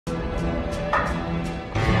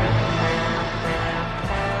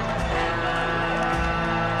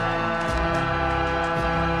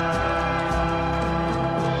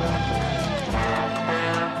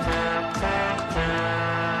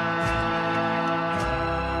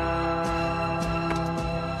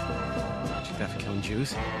green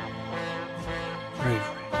juice.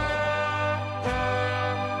 Bravery.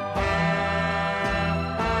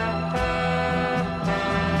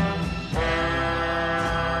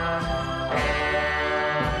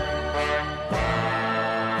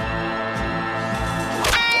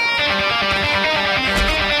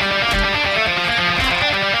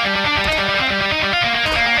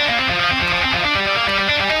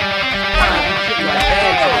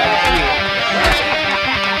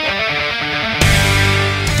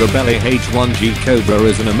 The Bell AH-1G Cobra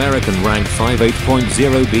is an American rank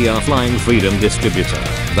 58.0 BR flying freedom distributor.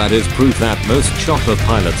 That is proof that most chopper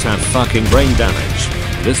pilots have fucking brain damage.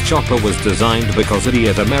 This chopper was designed because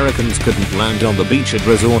idiot Americans couldn't land on the beach at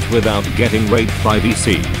resort without getting raped by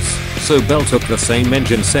VCs. So Bell took the same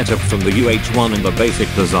engine setup from the UH-1 and the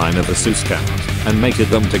basic design of the Sioux Scout and mated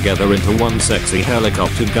them together into one sexy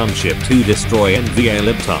helicopter gunship to destroy NVA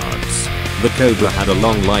libtards. The Cobra had a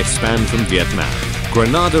long lifespan from Vietnam,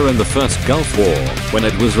 Grenada and the first Gulf War, when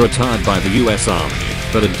it was retired by the US Army,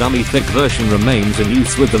 but a dummy thick version remains in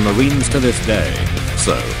use with the Marines to this day.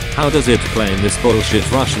 So, how does it play in this bullshit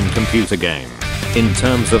Russian computer game? In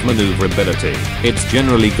terms of maneuverability, it's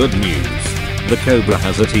generally good news. The Cobra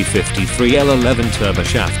has a T53L11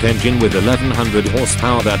 turboshaft engine with 1100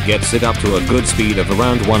 horsepower that gets it up to a good speed of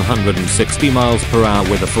around 160 miles per hour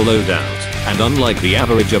with a full loadout, and unlike the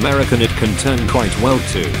average American it can turn quite well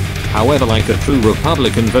too. However, like a true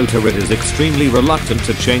Republican voter, it is extremely reluctant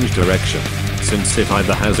to change direction, since it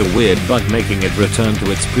either has a weird bug making it return to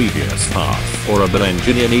its previous path, or a Bell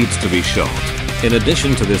engineer needs to be shot. In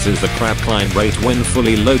addition to this is the crap climb rate when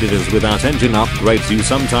fully loaded, as without engine upgrades you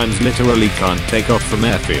sometimes literally can't take off from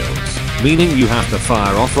airfields, meaning you have to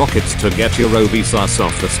fire off rockets to get your obese ass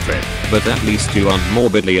off the strip. But at least you aren't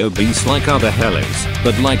morbidly obese like other helis.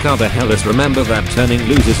 But like other helis, remember that turning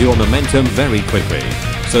loses your momentum very quickly.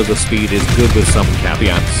 So the speed is good with some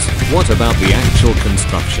caveats. What about the actual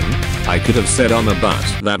construction? I could have said armor, but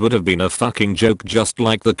that would have been a fucking joke, just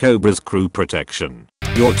like the Cobra's crew protection.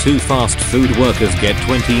 Your two fast food workers get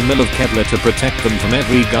 20 mil of Kevlar to protect them from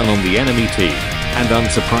every gun on the enemy team. And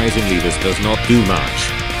unsurprisingly this does not do much.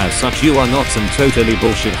 As such, you are not some totally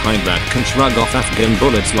bullshit hind that can shrug off Afghan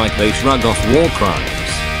bullets like they shrug off war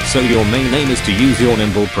crimes. So your main aim is to use your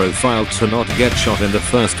nimble profile to not get shot in the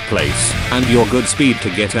first place, and your good speed to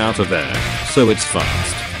get out of there. So it's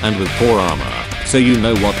fast, and with poor armor, so you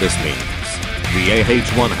know what this means. The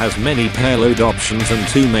AH-1 has many payload options and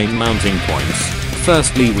two main mounting points.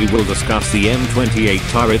 Firstly, we will discuss the M28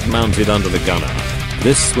 turret mounted under the gunner.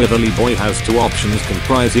 This swivelly boy has two options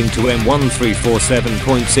comprising two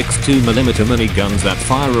M1347.62mm miniguns that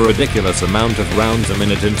fire a ridiculous amount of rounds a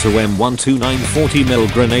minute into M129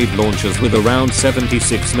 40mm grenade launchers with around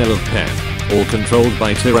 76mm of pen, all controlled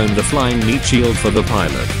by Tyrone, the flying meat shield for the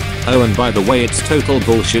pilot. Oh, and by the way, it's total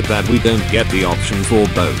bullshit that we don't get the option for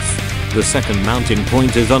both. The second mounting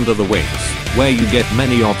point is under the wings, where you get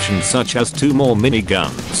many options such as two more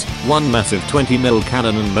miniguns, one massive 20mm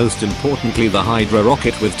cannon, and most importantly the Hydra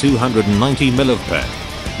rocket with 290mm of pen.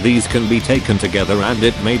 These can be taken together, and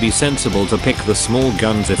it may be sensible to pick the small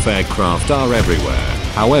guns if aircraft are everywhere.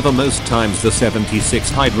 However, most times the 76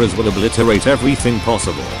 Hydras will obliterate everything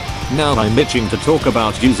possible. Now I'm itching to talk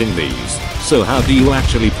about using these. So how do you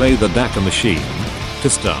actually play the Dakka machine? To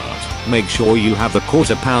start, make sure you have the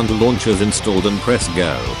quarter-pound launchers installed and press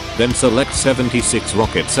go. Then select 76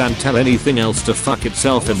 rockets and tell anything else to fuck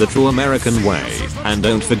itself in the true American way. And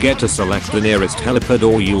don't forget to select the nearest helipad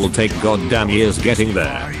or you'll take goddamn years getting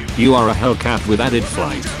there. You are a Hellcat with added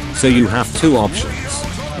flight, so you have two options.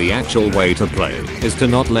 The actual way to play is to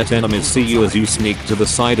not let enemies see you as you sneak to the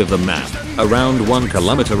side of the map, around 1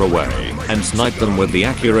 kilometer away, and snipe them with the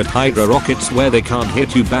accurate Hydra rockets where they can't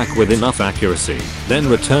hit you back with enough accuracy. Then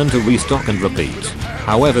return to restock and repeat.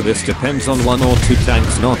 However, this depends on one or two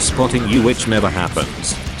tanks not spotting you, which never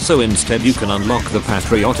happens. So instead you can unlock the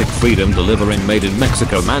patriotic freedom delivering made in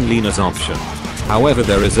Mexico manliness option. However,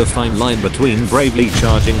 there is a fine line between bravely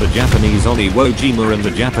charging the Japanese on Iwo Jima and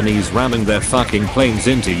the Japanese ramming their fucking planes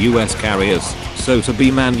into US carriers. So to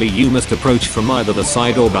be manly you must approach from either the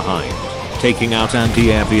side or behind. Taking out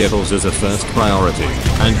anti-air vehicles is a first priority,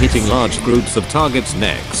 and hitting large groups of targets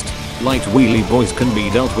next. Light wheelie boys can be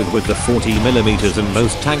dealt with the 40mm, and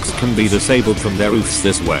most tanks can be disabled from their roofs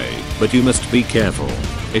this way, but you must be careful.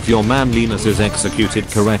 If your manliness is executed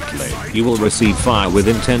correctly, you will receive fire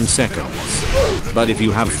within 10 seconds. But if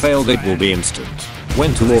you have failed, it will be instant.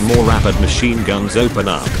 When two or more rapid machine guns open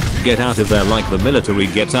up, get out of there like the military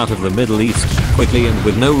gets out of the Middle East, quickly and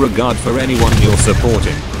with no regard for anyone you're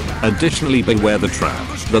supporting. Additionally, beware the trap.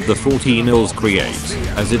 that the 14Ls create,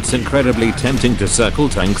 as it's incredibly tempting to circle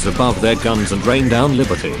tanks above their guns and rain down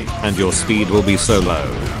liberty, and your speed will be so low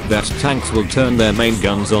that tanks will turn their main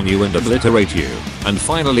guns on you and obliterate you. And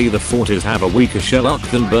finally, the forties have a weaker shell arc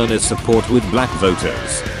than Burners support with black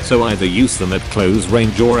voters, so either use them at close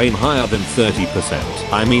range or aim higher than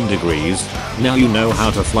 30%, I mean degrees. Now you know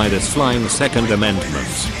how to fly this flying second amendment.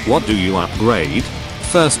 What do you upgrade?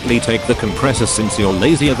 Firstly, take the compressor since you're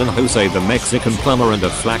lazier than Jose the Mexican plumber, and a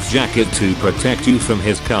flak jacket to protect you from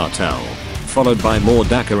his cartel. Followed by more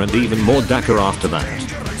Dakka and even more Dakka after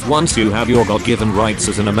that. Once you have your God-given rights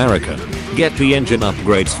as an American, get the engine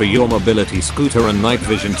upgrades for your mobility scooter and night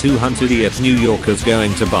vision to hunt idiot New Yorkers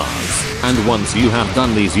going to bars. And once you have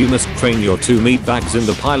done these, you must train your two meatbags in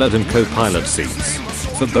the pilot and co-pilot seats.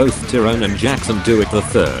 For both Tyrone and Jackson, do it the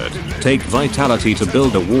third. Take vitality to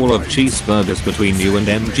build a wall of cheeseburgers between you and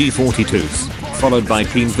MG42s, followed by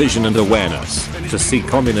keen vision and awareness to see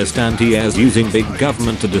communist anti-airs using big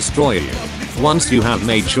government to destroy you. Once you have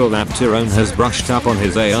made sure that Tyrone has brushed up on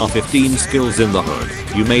his AR-15 skills in the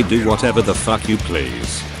hood, you may do whatever the fuck you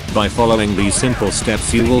please. By following these simple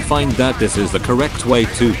steps, you will find that this is the correct way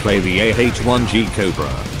to play the AH-1G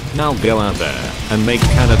Cobra. Now go out there and make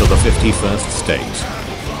Canada the 51st state.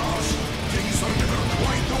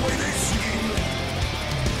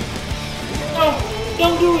 No,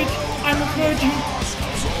 don't do it. I'm a virgin.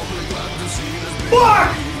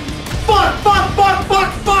 Fuck! Fuck! Fuck!